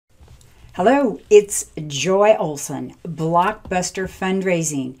Hello, it's Joy Olson, Blockbuster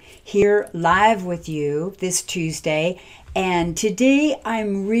Fundraising, here live with you this Tuesday. And today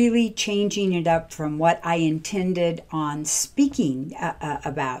I'm really changing it up from what I intended on speaking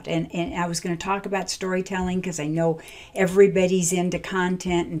about. And I was going to talk about storytelling because I know everybody's into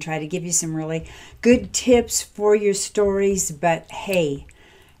content and try to give you some really good tips for your stories. But hey,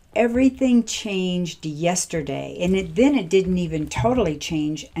 everything changed yesterday, and then it didn't even totally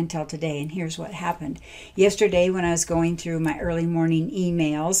change until today. And here's what happened. Yesterday, when I was going through my early morning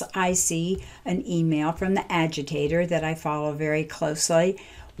emails, I see an email from the agitator that I follow very closely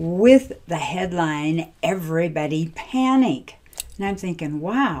with the headline, "Everybody Panic." And I'm thinking,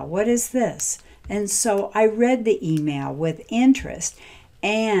 wow, what is this? And so I read the email with interest,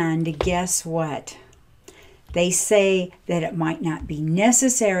 and guess what? They say that it might not be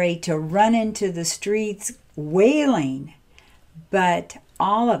necessary to run into the streets wailing, but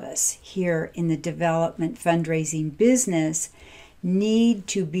all of us here in the development fundraising business need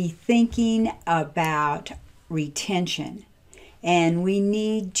to be thinking about retention. And we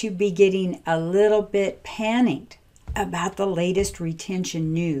need to be getting a little bit panicked about the latest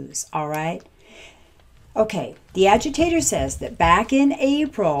retention news, all right? Okay, the agitator says that back in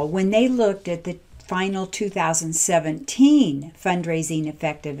April, when they looked at the final 2017 Fundraising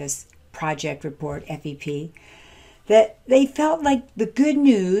Effectiveness Project Report, FEP, that they felt like the good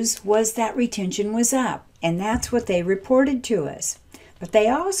news was that retention was up, and that's what they reported to us. But they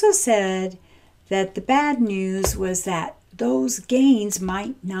also said that the bad news was that those gains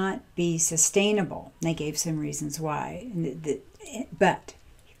might not be sustainable. They gave some reasons why, but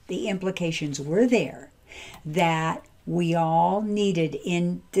the implications were there that we all needed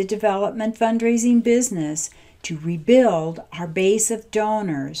in the development fundraising business to rebuild our base of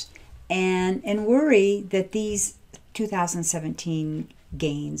donors and worry that these 2017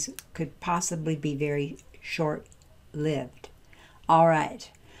 gains could possibly be very short-lived. All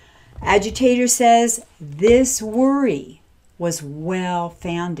right. Agitator says this worry was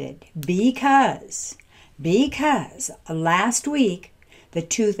well-founded because last week the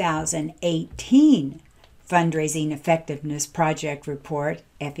 2018 Fundraising Effectiveness Project Report,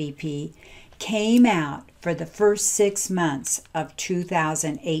 FEP, came out for the first 6 months of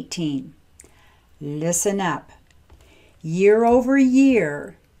 2018. Listen up. Year over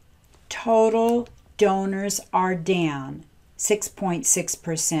year, total donors are down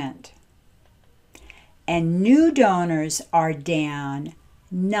 6.6%. And new donors are down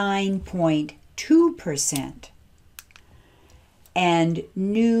 9.2%. And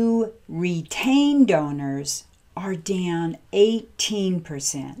new retained donors are down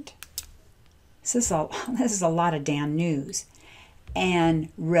 18%. This is a lot of down news. And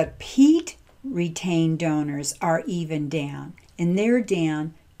repeat retained donors are even down, and they're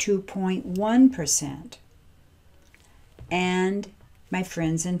down 2.1%. And my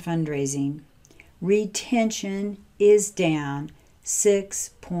friends in fundraising, retention is down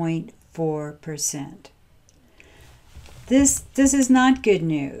 6.4%. This is not good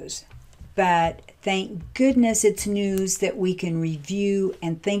news, but thank goodness it's news that we can review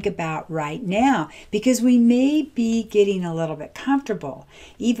and think about right now, because we may be getting a little bit comfortable.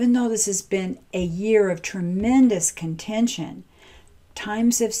 Even though this has been a year of tremendous contention,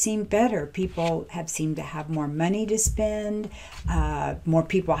 times have seemed better. People have seemed to have more money to spend, more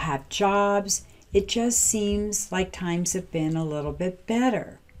people have jobs. It just seems like times have been a little bit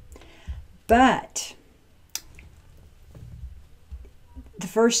better. But the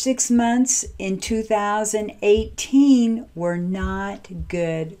first 6 months in 2018 were not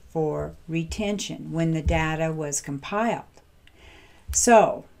good for retention when the data was compiled.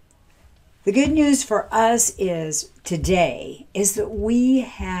 So the good news for us is today is that we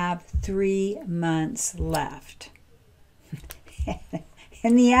have 3 months left.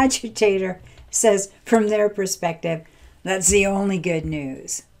 And the agitator says from their perspective, that's the only good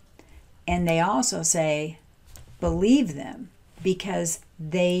news. And they also say, believe them, because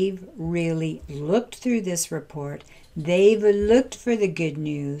they've really looked through this report. They've looked for the good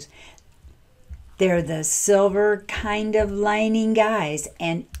news. They're the silver kind of lining guys,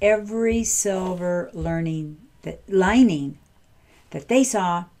 and every silver lining that they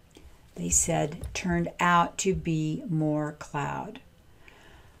saw, they said turned out to be more cloud.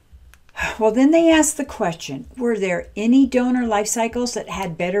 Well, then they asked the question, were there any donor life cycles that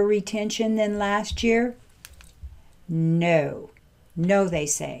had better retention than last year? No, they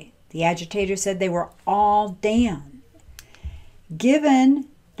say. The agitator said they were all down. Given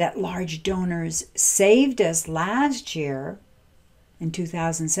that large donors saved us last year in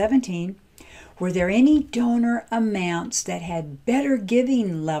 2017, Were there any donor amounts that had better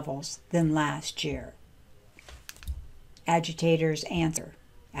giving levels than last year? Agitators answer,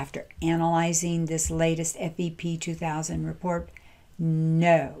 after analyzing this latest FEP 2000 report,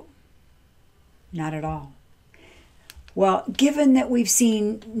 no, not at all. Well, given that we've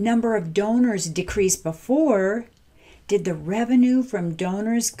seen number of donors decrease before, did the revenue from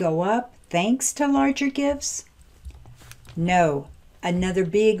donors go up thanks to larger gifts? No. Another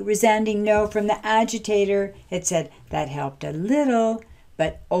big resounding no from the agitator. It said that helped a little,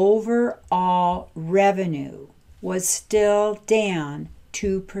 but overall revenue was still down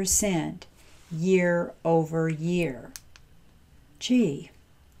 2% year over year. Gee.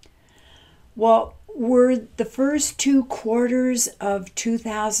 Well, were the first 2 quarters of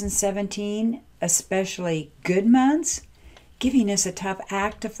 2017 especially good months, giving us a tough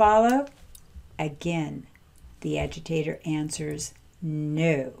act to follow? Again, the agitator answers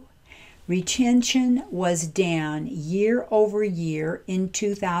no. Retention was down year over year in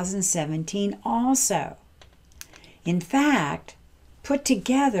 2017 also. In fact, put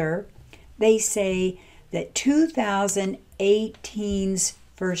together, they say that 2018's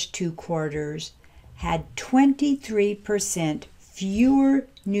first 2 quarters had 23% fewer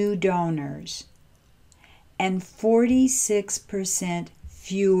new donors and 46%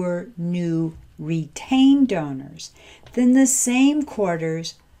 fewer new retained donors than the same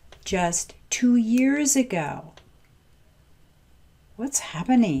quarters just 2 years ago. What's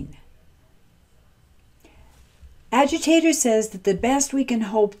happening? Agitator says that the best we can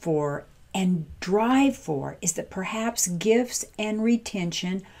hope for and drive for is that perhaps gifts and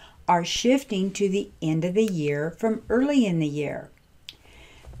retention are shifting to the end of the year from early in the year.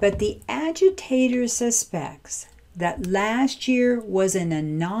 But the agitator suspects that last year was an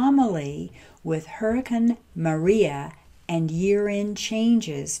anomaly with Hurricane Maria and year-end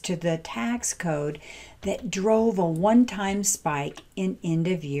changes to the tax code that drove a one-time spike in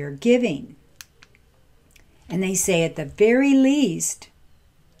end-of-year giving. And they say at the very least,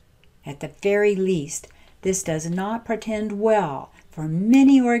 this does not portend well for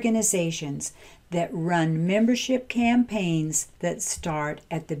many organizations that run membership campaigns that start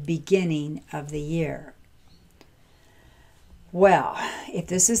at the beginning of the year. Well, if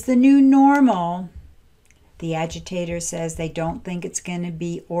this is the new normal, the agitator says they don't think it's going to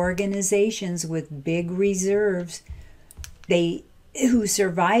be organizations with big reserves who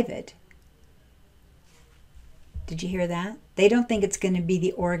survive it. Did you hear that? They don't think it's going to be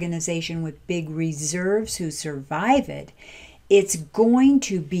the organization with big reserves who survive it. It's going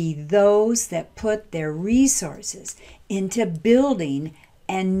to be those that put their resources into building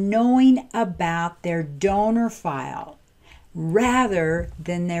and knowing about their donor file rather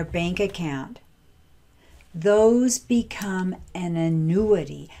than their bank account. Those become an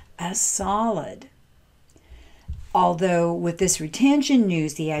annuity, a solid. Although with this retention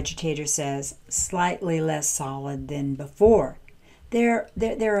news, the agitator says, slightly less solid than before. They're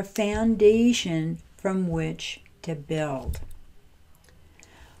a foundation from which to build.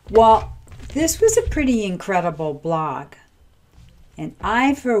 Well, this was a pretty incredible blog. And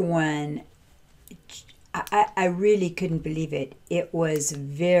I, for one, I really couldn't believe it. It was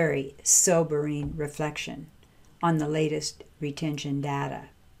very sobering reflection on the latest retention data.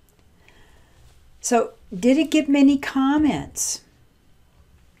 So, did it get many comments?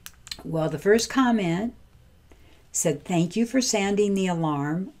 Well, the first comment said, thank you for sounding the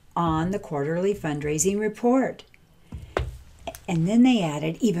alarm on the quarterly fundraising report. And then they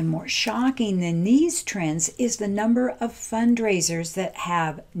added, even more shocking than these trends is the number of fundraisers that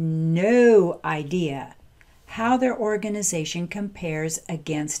have no idea how their organization compares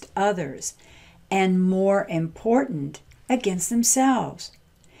against others, and more important, against themselves.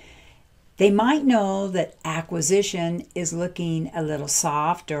 They might know that acquisition is looking a little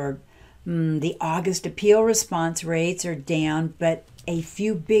soft, or the August appeal response rates are down, but a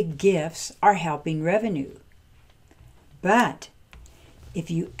few big gifts are helping revenue. But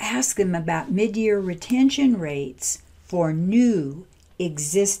if you ask them about mid-year retention rates for new,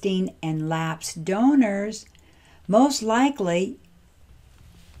 existing, and lapsed donors, most likely,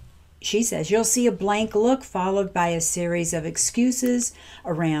 she says, you'll see a blank look followed by a series of excuses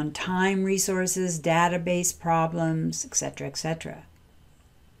around time, resources, database problems, etc., etc.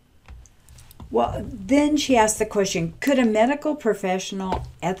 Well, then she asked the question, could a medical professional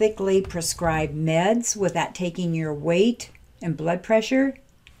ethically prescribe meds without taking your weight and blood pressure?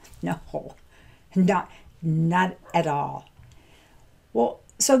 No, not at all. Well,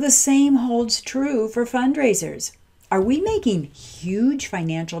 so the same holds true for fundraisers. Are we making huge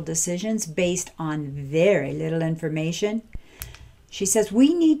financial decisions based on very little information? She says,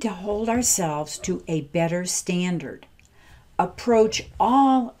 we need to hold ourselves to a better standard. Approach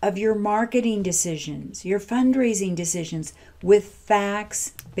all of your marketing decisions, your fundraising decisions with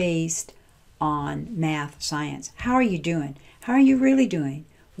facts based on math, science. How are you doing? How are you really doing?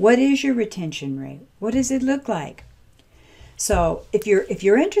 What is your retention rate? What does it look like? So if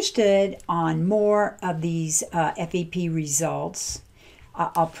you're interested on more of these FEP results,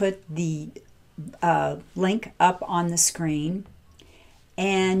 I'll put the link up on the screen,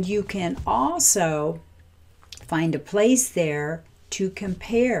 and you can also find a place there to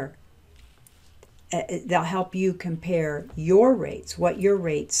compare. They'll help you compare your rates, what your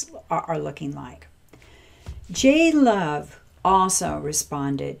rates are looking like. J Love also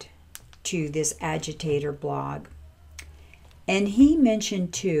responded to this agitator blog, and he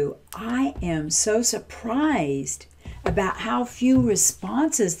mentioned too, I am so surprised about how few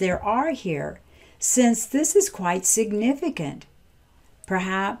responses there are here, since this is quite significant.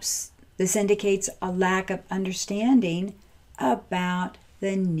 Perhaps this indicates a lack of understanding about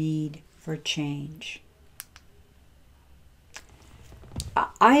the need for change.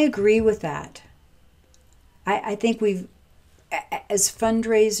 I agree with that. I think we've, as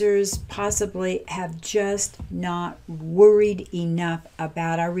fundraisers, possibly have just not worried enough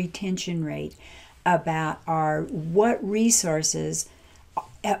about our retention rate, about our what resources,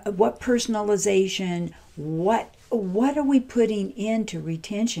 what personalization, what are we putting into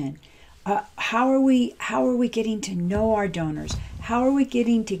retention? How are we getting to know our donors? How are we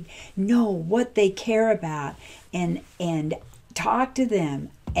getting to know what they care about and talk to them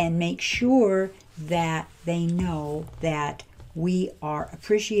and make sure that they know that we are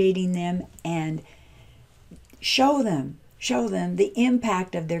appreciating them and show them the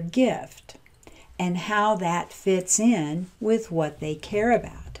impact of their gift and how that fits in with what they care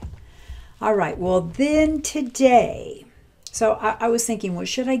about. All right, well then today, so I was thinking, well,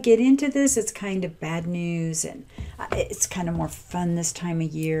 should I get into this? It's kind of bad news, and it's kind of more fun this time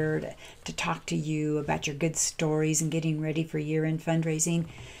of year to talk to you about your good stories and getting ready for year-end fundraising.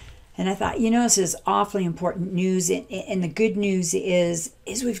 And I thought, this is awfully important news, and the good news is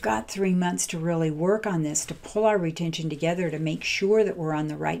we've got 3 months to really work on this, to pull our retention together, to make sure that we're on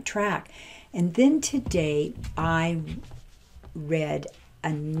the right track. And then today I read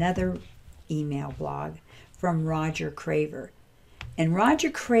another email blog from Roger Craver. And Roger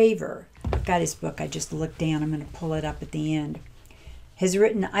Craver, I've got his book, I just looked down, I'm going to pull it up at the end, has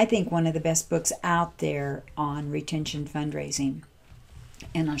written, I think, one of the best books out there on retention fundraising.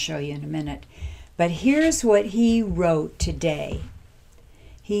 And I'll show you in a minute. But here's what he wrote today.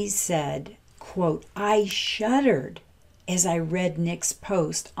 He said, quote, I shuddered as I read Nick's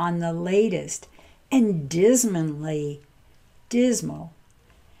post on the latest and dismal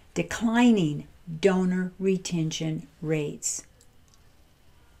declining donor retention rates.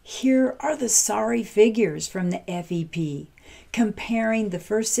 Here are the sorry figures from the FEP, comparing the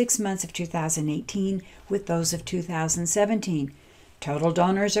first 6 months of 2018 with those of 2017. Total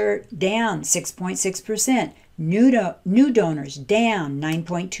donors are down 6.6%. New donors down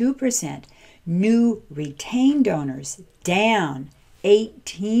 9.2%. New retained donors down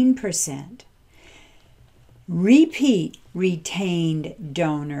 18%. Repeat retained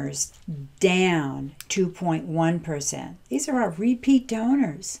donors down 2.1%. These are our repeat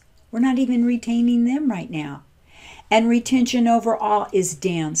donors. We're not even retaining them right now. And retention overall is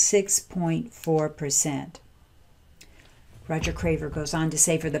down 6.4%. Roger Craver goes on to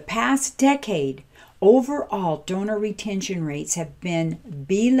say, for the past decade, overall donor retention rates have been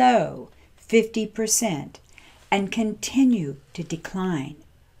below 50% and continue to decline.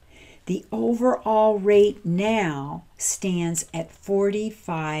 The overall rate now stands at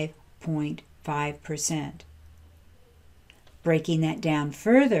 45.5%. Breaking that down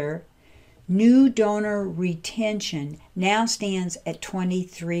further, new donor retention now stands at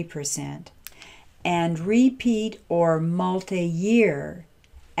 23%, and repeat or multi-year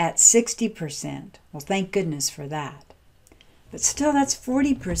at 60%. Well, thank goodness for that. But still, that's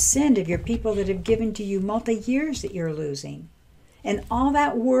 40% of your people that have given to you multi-years that you're losing. And all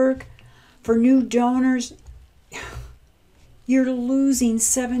that work for new donors, you're losing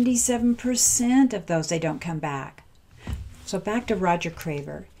 77% of those. They don't come back. So back to Roger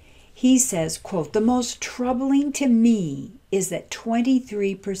Craver. He says, quote, the most troubling to me is that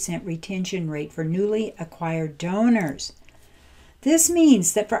 23% retention rate for newly acquired donors. This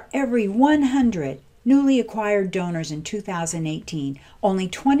means that for every 100 newly acquired donors in 2018, only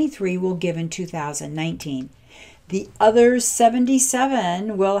 23 will give in 2019. The other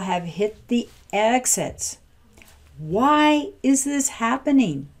 77 will have hit the exits. Why is this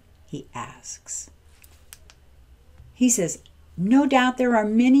happening? He asks. He says, No doubt there are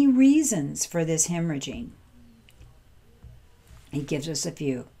many reasons for this hemorrhaging. He gives us a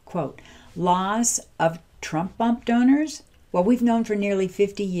few. Quote, loss of Trump bump donors? Well, we've known for nearly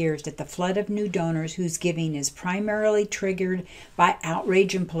 50 years that the flood of new donors whose giving is primarily triggered by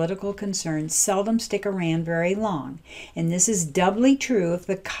outrage and political concerns seldom stick around very long. And this is doubly true if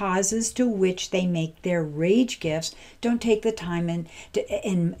the causes to which they make their rage gifts don't take the time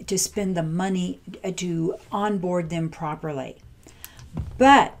and to spend the money to onboard them properly.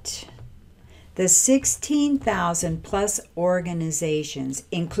 But the 16,000 plus organizations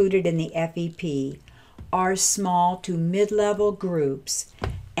included in the FEP are small to mid-level groups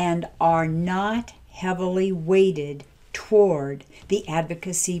and are not heavily weighted toward the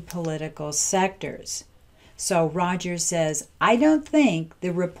advocacy political sectors. So Rogers says, I don't think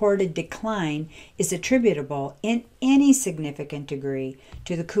the reported decline is attributable in any significant degree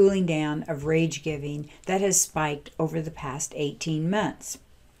to the cooling down of rage giving that has spiked over the past 18 months.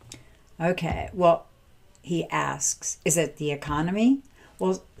 Okay, well, he asks, is it the economy?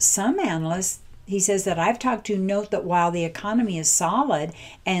 Well, some analysts, he says, that I've talked to note that while the economy is solid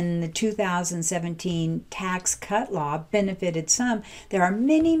and the 2017 tax cut law benefited some, there are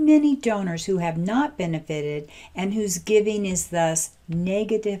many, many donors who have not benefited and whose giving is thus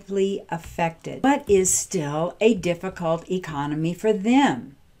negatively affected, but is still a difficult economy for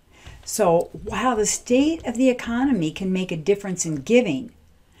them. So while the state of the economy can make a difference in giving,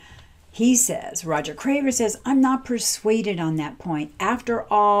 he says, Roger Craver says, I'm not persuaded on that point. After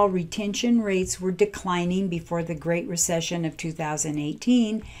all, retention rates were declining before the Great Recession of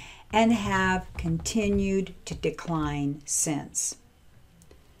 2018 and have continued to decline since.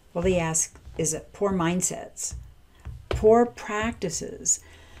 Well, he asks, is it poor mindsets, poor practices?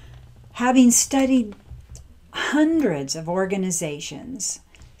 Having studied hundreds of organizations,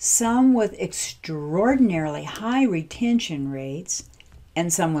 some with extraordinarily high retention rates,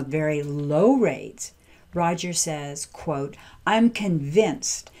 and some with very low rates, Roger says, quote, I'm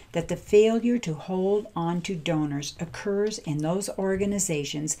convinced that the failure to hold on to donors occurs in those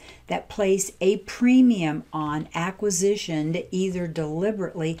organizations that place a premium on acquisition to either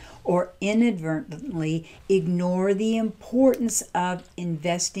deliberately or inadvertently ignore the importance of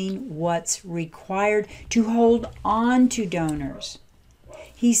investing what's required to hold on to donors.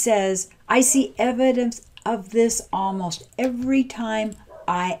 He says, I see evidence of this almost every time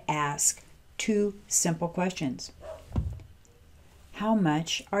I ask two simple questions. How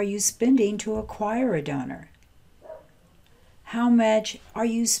much are you spending to acquire a donor? How much are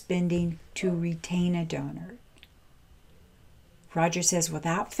you spending to retain a donor? Roger says,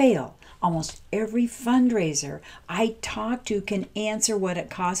 without fail, almost every fundraiser I talk to can answer what it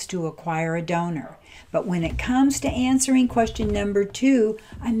costs to acquire a donor. But when it comes to answering question number 2,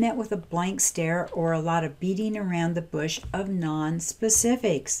 I'm met with a blank stare or a lot of beating around the bush of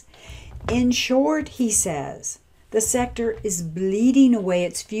non-specifics. In short, he says, the sector is bleeding away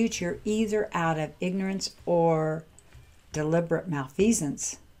its future either out of ignorance or deliberate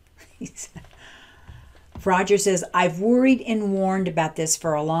malfeasance. Roger says, I've worried and warned about this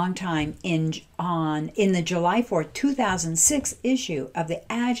for a long time. In the July 4, 2006 issue of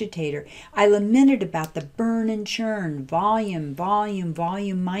The Agitator, I lamented about the burn and churn, volume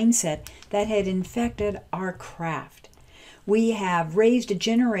mindset that had infected our craft. We have raised a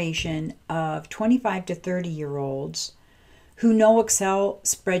generation of 25 to 30-year-olds who know Excel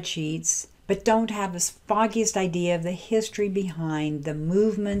spreadsheets but don't have the foggiest idea of the history behind the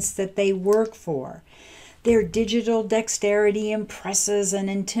movements that they work for. Their digital dexterity impresses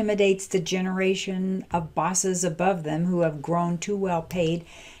and intimidates the generation of bosses above them who have grown too well paid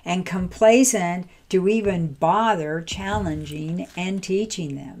and complacent to even bother challenging and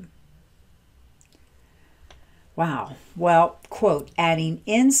teaching them. Wow. Well, quote, adding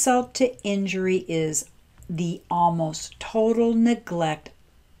insult to injury is the almost total neglect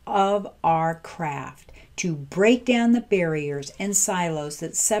of our craft to break down the barriers and silos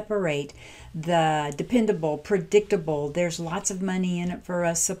that separate the dependable, predictable, there's lots of money in it for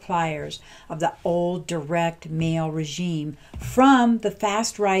us suppliers of the old direct mail regime from the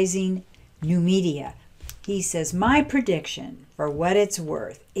fast rising new media. He says, my prediction, for what it's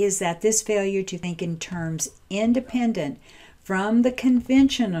worth, is that this failure to think in terms independent from the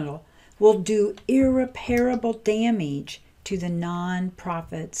conventional will do irreparable damage to the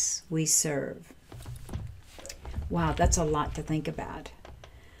non-profits we serve. Wow, that's a lot to think about.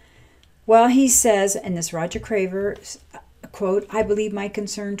 Well, he says, and this Roger Craver quote, I believe my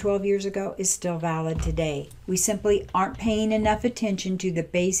concern 12 years ago is still valid today. We simply aren't paying enough attention to the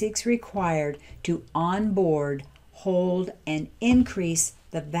basics required to onboard, hold, and increase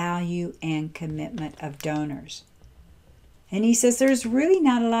the value and commitment of donors. And he says there's really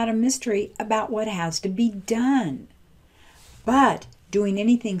not a lot of mystery about what has to be done. But doing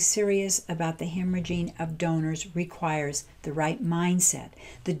anything serious about the hemorrhaging of donors requires the right mindset,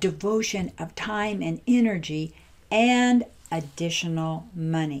 the devotion of time and energy, and additional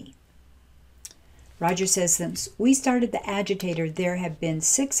money. Roger says since we started the agitator, there have been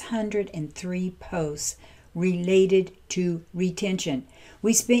 603 posts related to retention.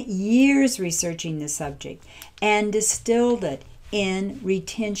 We spent years researching the subject and distilled it in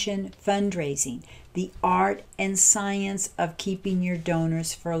Retention Fundraising, the art and science of keeping your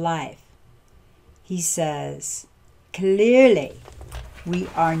donors for life. He says, clearly, we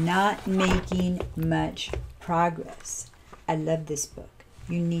are not making much progress. I love this book.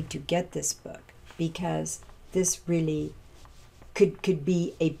 You need to get this book because this really could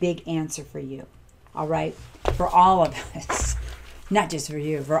be a big answer for you. All right? For all of us. Not just for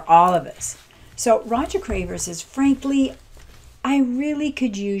you, for all of us. So Roger Craver says, frankly, I really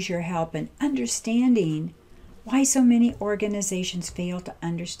could use your help in understanding why so many organizations fail to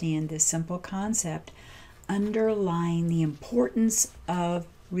understand this simple concept underlying the importance of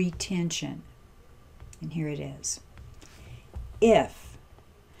retention. And here it is. If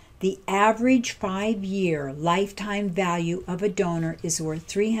the average 5-year lifetime value of a donor is worth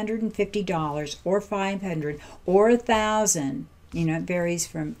 $350 or $500 or $1,000, it varies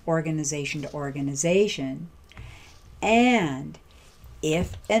from organization to organization. And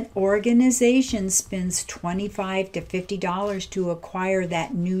if an organization spends $25 to $50 to acquire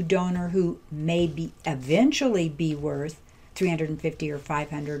that new donor who may eventually be worth $350 or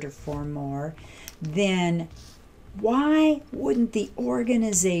 $500 or $4 more, then why wouldn't the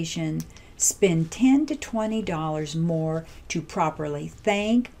organization spend $10 to $20 more to properly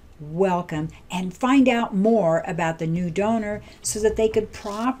thank, welcome, and find out more about the new donor so that they could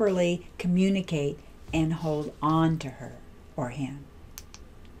properly communicate and hold on to her or him?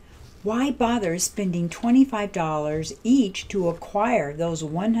 Why bother spending $25 each to acquire those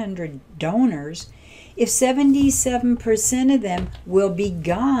 100 donors if 77% of them will be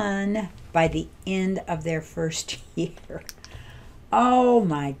gone by the end of their first year? Oh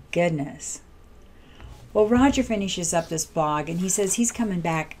my goodness. Well, Roger finishes up this blog and he says he's coming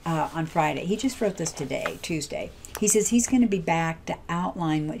back on Friday. He just wrote this today, Tuesday. He says he's going to be back to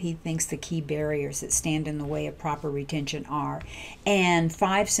outline what he thinks the key barriers that stand in the way of proper retention are, and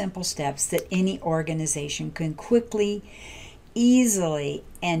 5 simple steps that any organization can quickly, easily,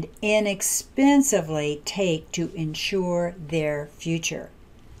 and inexpensively take to ensure their future.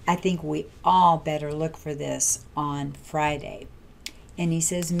 I think we all better look for this on Friday. And he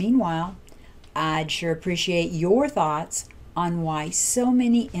says, meanwhile, I'd sure appreciate your thoughts on why so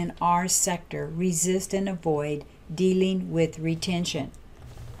many in our sector resist and avoid dealing with retention.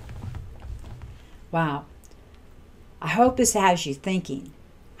 Wow. I hope this has you thinking.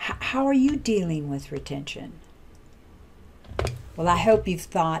 How are you dealing with retention? Well, I hope you've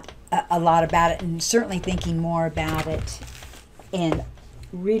thought a lot about it and certainly thinking more about it. And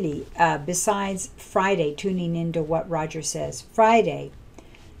really, besides Friday, tuning into what Roger says, Friday,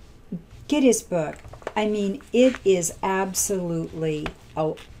 get his book. I mean, it is absolutely,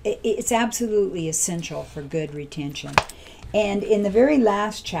 it's absolutely essential for good retention. And in the very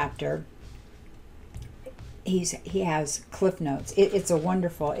last chapter, he has cliff notes. It's a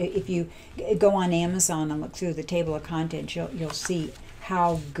wonderful, if you go on Amazon and look through the table of contents, you'll see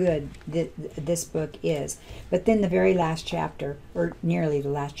how good this book is. But then the very last chapter, or nearly the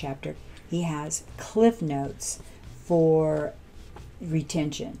last chapter, he has cliff notes for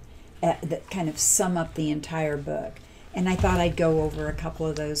retention that kind of sum up the entire book. And I thought I'd go over a couple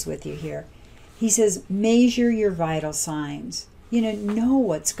of those with you here. He says, measure your vital signs. Know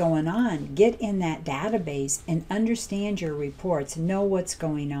what's going on. Get in that database and understand your reports. Know what's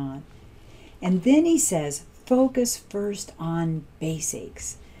going on. And then he says, focus first on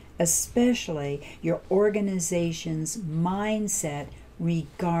basics, especially your organization's mindset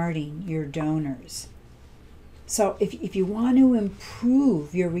regarding your donors. So if you want to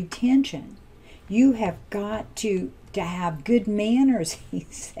improve your retention, you have got to have good manners, he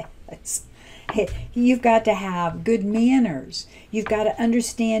says. You've got to have good manners. You've got to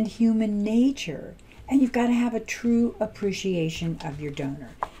understand human nature. And you've got to have a true appreciation of your donor.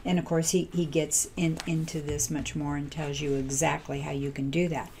 And of course, he gets into this much more and tells you exactly how you can do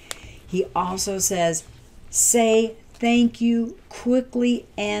that. He also says, say thank you quickly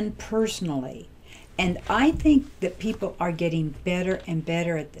and personally. And I think that people are getting better and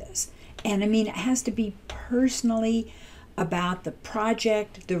better at this. And I mean, it has to be personally about the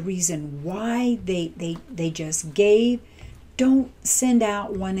project, the reason why they just gave, Don't send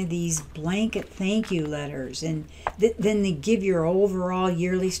out one of these blanket thank you letters and then they give your overall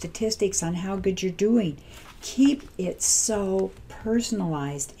yearly statistics on how good you're doing. Keep it so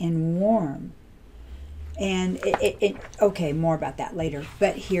personalized and warm. And okay, more about that later.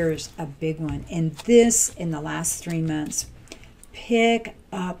 But here's a big one. And this, in the last 3 months, pick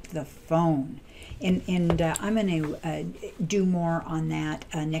up the phone. And I'm going to do more on that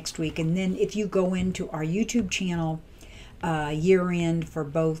next week. And then if you go into our YouTube channel, year end for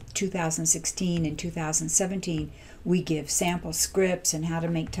both 2016 and 2017, we give sample scripts and how to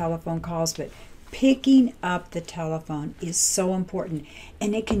make telephone calls. But picking up the telephone is so important,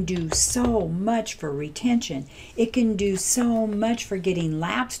 and it can do so much for retention. It can do so much for getting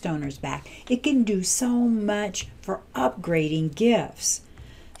lapse donors back. It can do so much for upgrading gifts.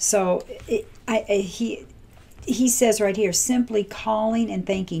 So he says right here, simply calling and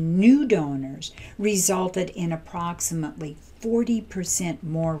thanking new donors resulted in approximately 40%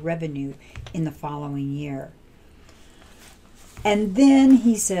 more revenue in the following year. And then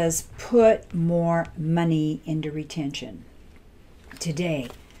he says, put more money into retention. Today,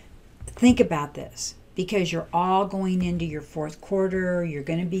 think about this, because you're all going into your fourth quarter. You're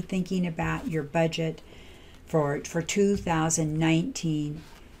going to be thinking about your budget for 2019.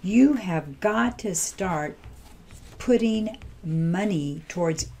 You have got to start putting money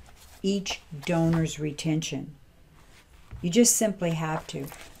towards each donor's retention. You just simply have to.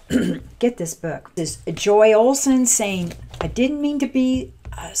 Get this book. This is Joy Olson saying, I didn't mean to be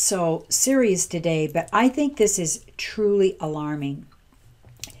so serious today, but I think this is truly alarming.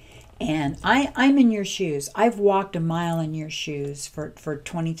 And I'm in your shoes. I've walked a mile in your shoes for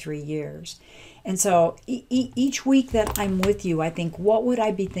 23 years. And so each week that I'm with you, I think, what would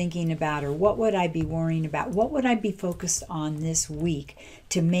I be thinking about, or what would I be worrying about? What would I be focused on this week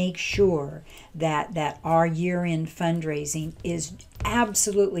to make sure that our year-end fundraising is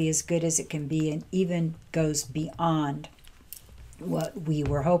absolutely as good as it can be, and even goes beyond what we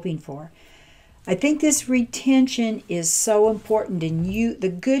were hoping for? I think this retention is so important, and the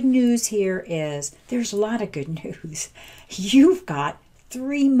good news here is there's a lot of good news. You've got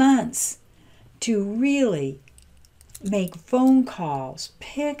 3 months to really make phone calls,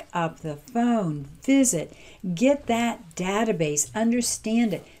 pick up the phone, visit, get that database,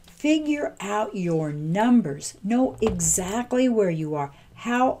 understand it, figure out your numbers, know exactly where you are,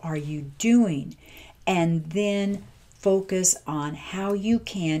 how are you doing, and then focus on how you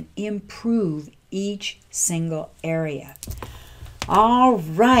can improve each single area. All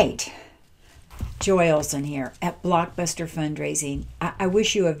right. Joy Olson here at Blockbuster Fundraising. I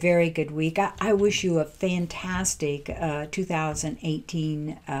wish you a very good week. I wish you a fantastic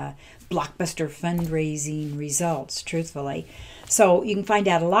 2018 Blockbuster Fundraising results, truthfully. So you can find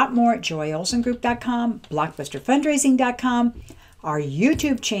out a lot more at joyolsongroup.com, blockbusterfundraising.com, our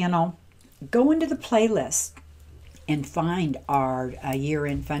YouTube channel. Go into the playlist and find our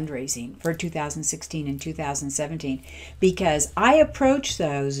year-end fundraising for 2016 and 2017, because I approach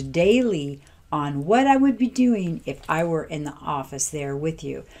those daily on what I would be doing if I were in the office there with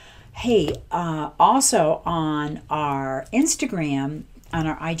you. Hey, also on our Instagram, on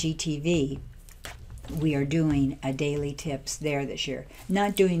our IGTV, we are doing a daily tips there this year.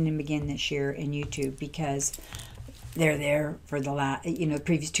 Not doing them again this year in YouTube because they're there for the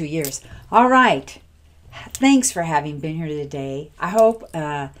previous 2 years. All right. Thanks for having been here today. I hope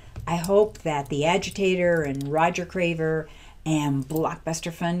that the Agitator and Roger Craver and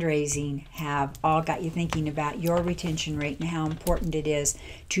Blockbuster Fundraising have all got you thinking about your retention rate and how important it is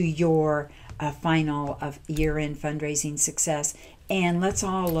to your final of year-end fundraising success. And let's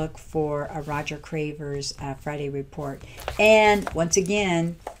all look for Roger Craver's Friday report. And once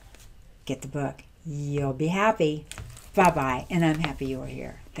again, get the book. You'll be happy. Bye-bye. And I'm happy you are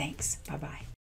here. Thanks. Bye-bye.